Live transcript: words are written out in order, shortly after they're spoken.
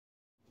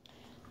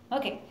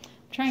Okay, I'm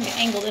trying to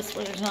angle this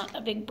where there's not a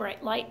big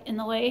bright light in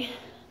the way.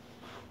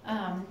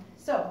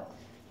 So,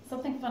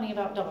 something funny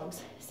about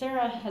dogs.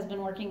 Sarah has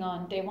been working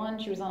on day 1,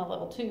 she was on a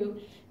level 2.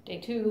 Day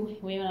 2,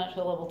 we went out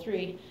to a level 3.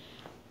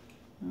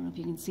 I don't know if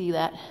you can see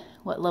that,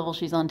 what level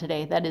she's on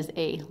today. That is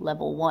a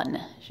level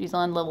 1. She's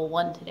on level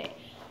 1 today.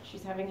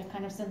 She's having a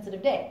kind of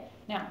sensitive day.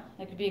 Now,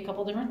 that could be a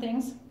couple different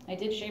things. I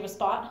did shave a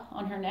spot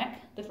on her neck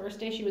the first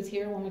day she was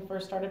here when we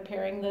first started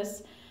pairing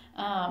this.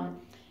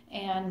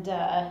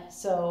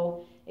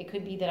 So it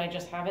could be that I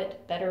just have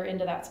it better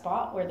into that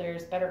spot where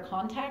there's better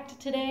contact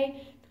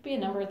today. Could be a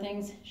number of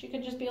things. She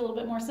could just be a little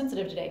bit more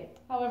sensitive today.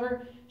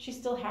 However, she's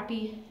still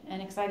happy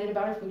and excited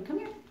about her food. Come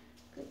here.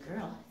 Good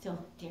girl. So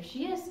there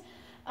she is.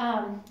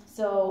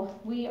 So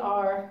we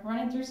are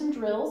running through some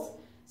drills.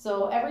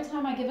 So every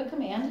time I give a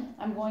command,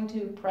 I'm going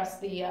to press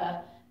the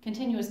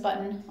continuous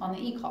button on the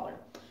e-collar.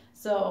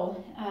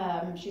 So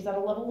she's at a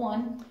level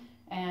 1,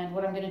 and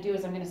what I'm going to do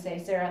is I'm going to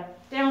say, Sarah,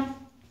 down.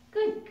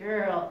 Good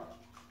girl.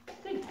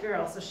 Good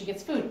girl. So she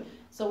gets food.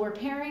 So we're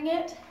pairing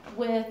it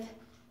with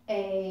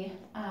a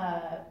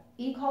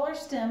e-collar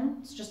stim.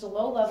 It's just a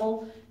low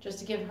level, just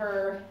to give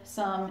her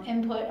some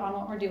input on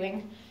what we're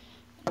doing.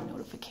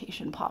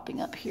 Notification popping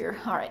up here.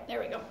 All right,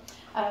 there we go.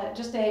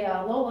 Just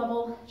a low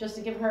level, just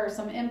to give her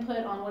some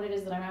input on what it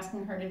is that I'm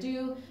asking her to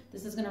do.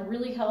 This is going to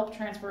really help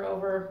transfer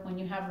over when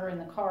you have her in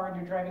the car and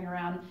you're driving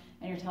around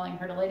and you're telling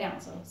her to lay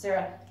down. So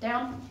Sarah,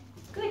 down.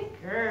 Good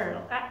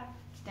girl.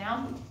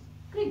 Down.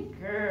 Good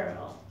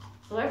girl.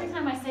 So every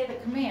time I say the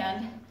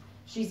command,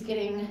 she's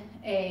getting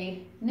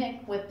a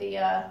nick with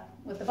the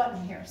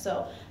button here.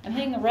 So I'm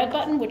hitting the red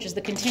button, which is the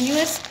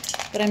continuous,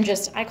 but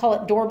I call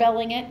it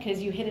doorbelling it,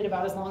 because you hit it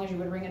about as long as you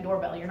would ring a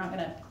doorbell. You're not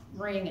going to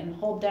ring and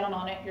hold down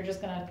on it. You're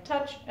just going to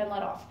touch and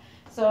let off.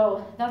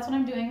 So that's what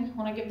I'm doing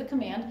when I give the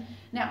command.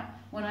 Now,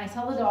 when I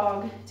tell the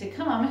dog to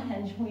come,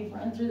 and we've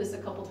run through this a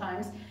couple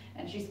times,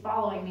 and she's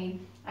following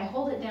me, I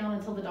hold it down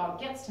until the dog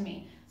gets to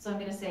me. So I'm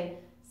going to say,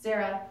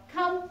 Sarah,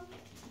 come.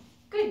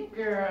 Good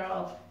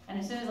girl. And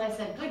as soon as I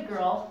said good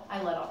girl,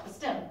 I let off the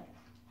stim.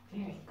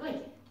 Very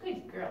good.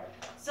 Good girl.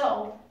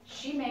 So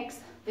she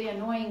makes the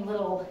annoying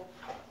little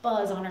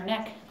buzz on her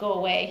neck go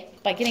away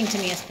by getting to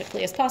me as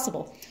quickly as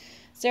possible.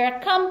 Sarah,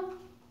 come.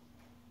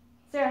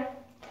 Sarah,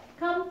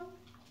 come.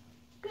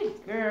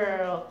 Good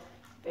girl.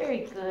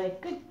 Very good.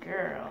 Good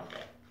girl.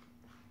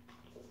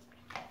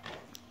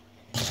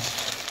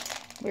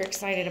 We're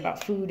excited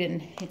about food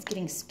and it's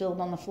getting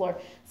spilled on the floor.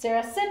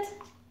 Sarah, sit.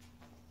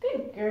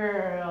 Good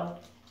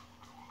girl.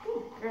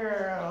 Good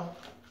girl.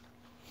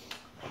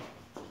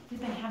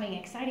 We've been having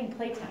exciting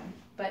playtime,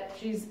 but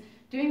she's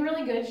doing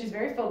really good. She's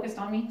very focused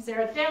on me.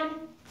 Sarah,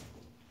 down.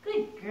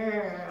 Good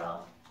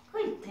girl.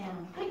 Good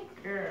down. Good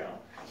girl.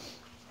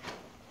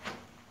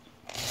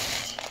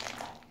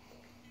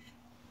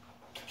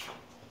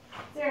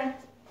 Sarah.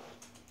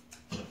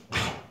 Did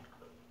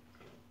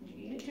you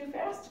eat it too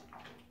fast?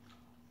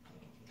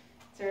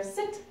 Sarah,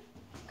 sit.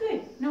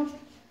 Good. No.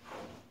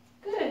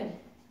 Good.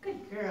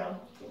 Good girl.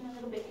 Getting a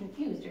little bit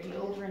confused. Are you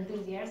over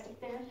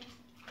enthusiastic there?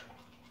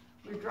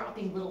 We're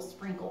dropping little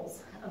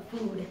sprinkles of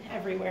food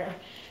everywhere.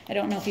 I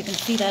don't know if you can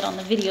see that on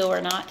the video or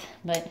not,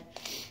 but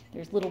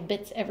there's little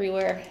bits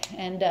everywhere.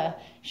 And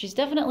she's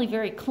definitely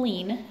very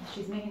clean.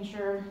 She's making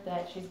sure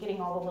that she's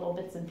getting all the little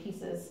bits and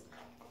pieces.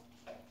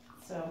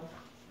 So,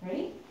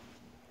 ready?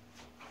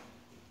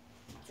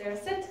 Sarah,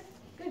 sit.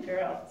 Good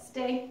girl.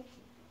 Stay.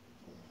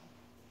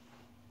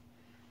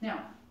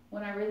 Now,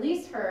 when I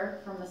release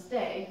her from the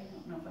stay, I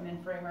don't know if I'm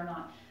in frame or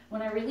not.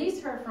 When I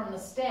release her from the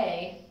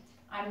stay,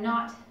 I'm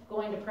not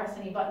going to press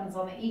any buttons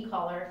on the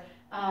e-collar.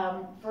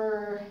 I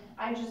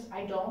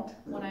don't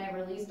when I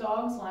release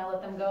dogs, when I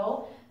let them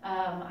go.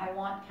 I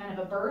want kind of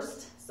a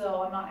burst,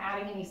 so I'm not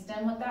adding any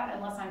stim with that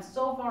unless I'm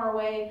so far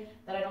away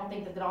that I don't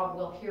think that the dog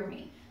will hear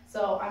me.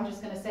 So I'm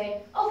just going to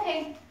say,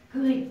 okay,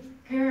 good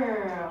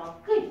girl,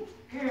 good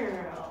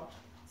girl.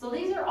 So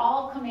these are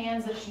all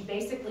commands that she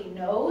basically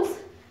knows.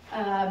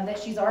 That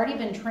she's already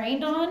been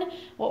trained on.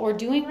 What we're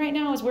doing right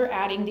now is we're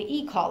adding the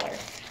e-collar.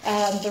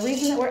 The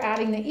reason that we're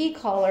adding the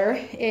e-collar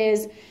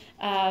is,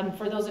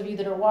 for those of you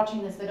that are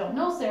watching this that don't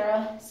know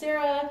Sarah,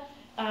 Sarah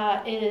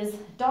is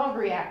dog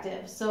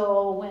reactive.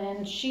 So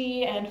when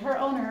she and her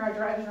owner are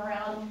driving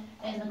around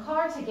in the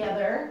car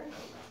together,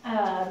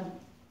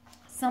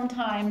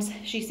 sometimes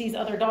she sees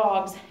other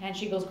dogs and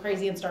she goes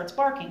crazy and starts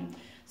barking.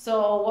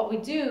 So what we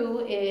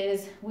do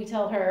is we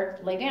tell her,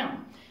 lay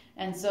down.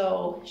 And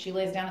so she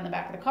lays down in the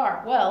back of the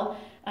car. Well,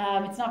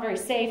 it's not very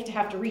safe to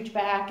have to reach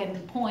back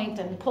and point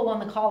and pull on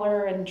the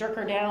collar and jerk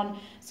her down.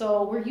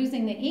 So we're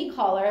using the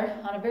e-collar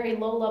on a very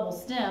low level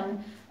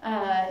stim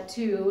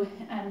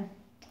and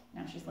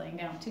now she's laying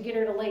down, to get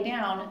her to lay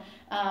down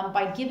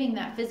by giving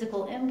that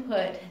physical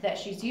input that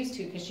she's used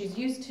to, because she's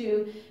used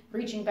to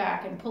reaching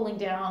back and pulling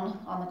down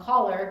on the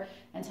collar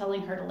and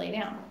telling her to lay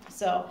down.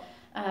 So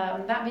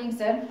that being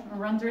said, I'm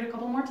gonna run through it a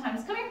couple more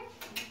times. Come here.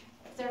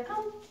 Sarah,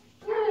 come.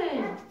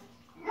 Good.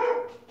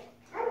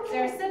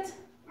 Sarah, sit.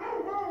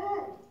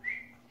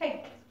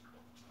 Hey.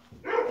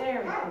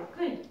 There we go.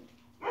 Good.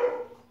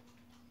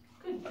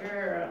 Good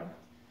girl.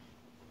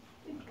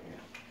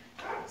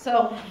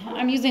 So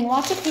I'm using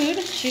lots of food.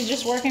 She's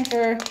just working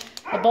for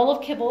a bowl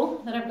of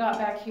kibble that I've got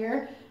back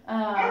here.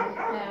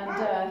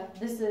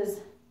 This is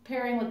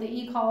pairing with the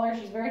e-collar.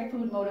 She's very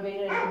food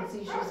motivated. You can see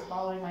she's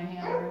following my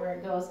hand everywhere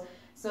it goes.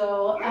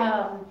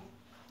 So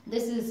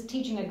this is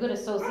teaching a good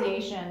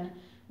association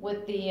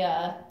with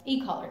the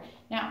e-collar.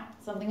 Now,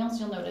 something else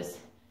you'll notice.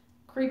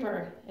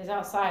 Creeper is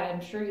outside.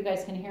 I'm sure you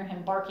guys can hear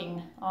him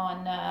barking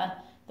on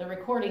the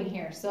recording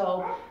here.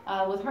 So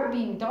with her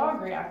being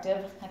dog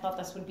reactive, I thought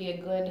this would be a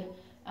good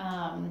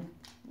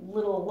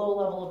little low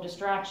level of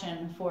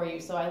distraction for you.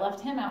 So I left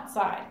him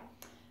outside.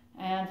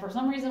 And for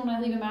some reason, when I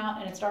leave him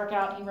out and it's dark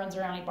out, he runs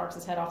around, he barks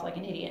his head off like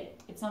an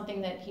idiot. It's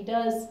something that he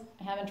does.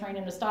 I haven't trained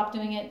him to stop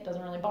doing it. It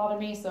doesn't really bother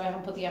me, so I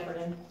haven't put the effort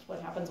in. That's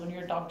what happens when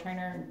you're a dog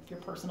trainer and your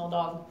personal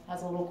dog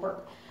has a little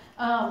quirk.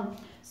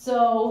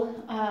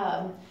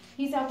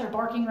 He's out there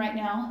barking right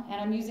now, and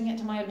I'm using it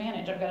to my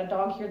advantage. I've got a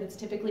dog here that's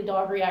typically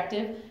dog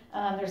reactive.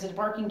 There's a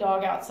barking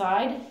dog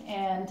outside,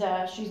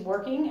 and she's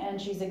working,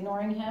 and she's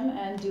ignoring him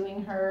and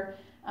doing her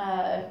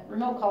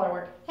remote collar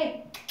work.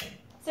 Hey,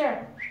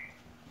 Sarah.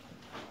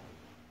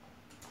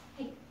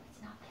 Hey,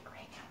 it's not like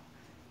right now.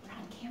 We're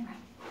on camera.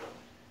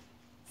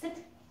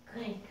 Sit.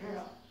 Good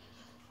girl.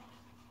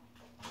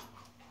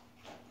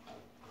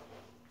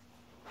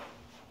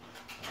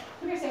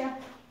 Come here, Sarah.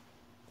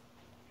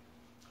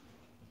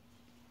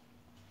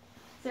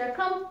 Sarah,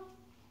 come.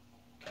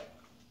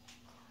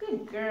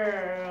 Good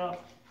girl.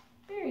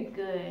 Very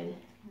good.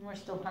 And we're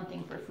still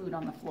hunting for food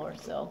on the floor,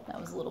 so that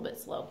was a little bit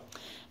slow.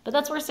 But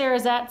that's where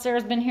Sarah's at.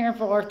 Sarah's been here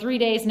for 3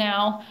 days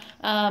now.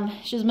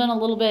 She's been a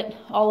little bit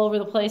all over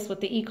the place with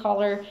the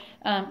e-collar.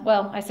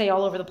 Well, I say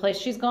all over the place.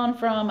 She's gone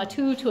from a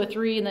 2 to a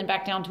 3 and then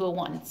back down to a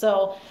 1.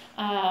 So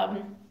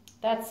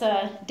that's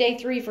day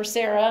 3 for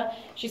Sarah.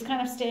 She's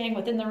kind of staying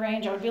within the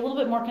range. I would be a little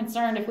bit more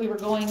concerned if we were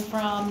going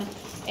from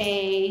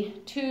a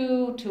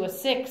 2 to a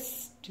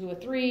 6 to a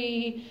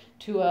 3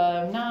 to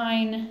a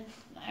 9.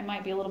 I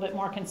might be a little bit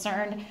more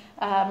concerned.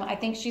 I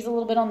think she's a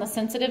little bit on the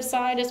sensitive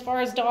side as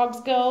far as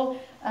dogs go.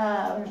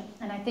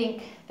 And I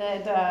think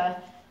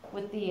that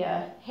with the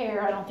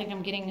hair, I don't think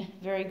I'm getting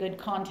very good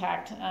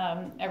contact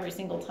every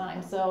single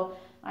time. So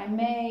I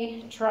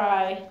may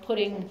try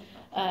putting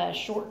a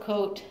short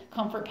coat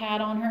comfort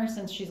pad on her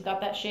since she's got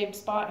that shaved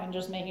spot, and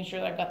just making sure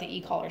that I've got the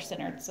e-collar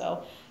centered.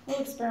 So we'll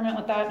experiment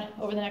with that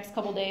over the next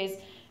couple days.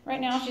 Right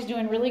now she's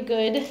doing really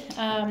good.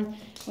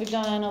 We've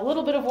done a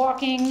little bit of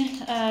walking,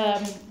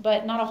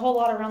 but not a whole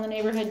lot around the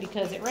neighborhood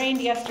because it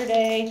rained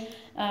yesterday.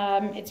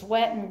 It's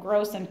wet and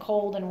gross and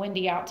cold and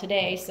windy out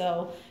today,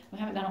 so we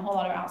haven't done a whole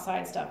lot of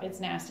outside stuff. It's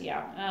nasty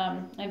out.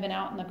 I've been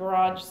out in the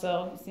garage,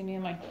 so you see me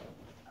in my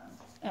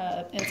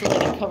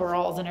insulated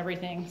coveralls and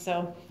everything.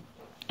 So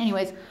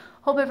anyways,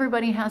 hope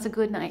everybody has a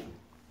good night.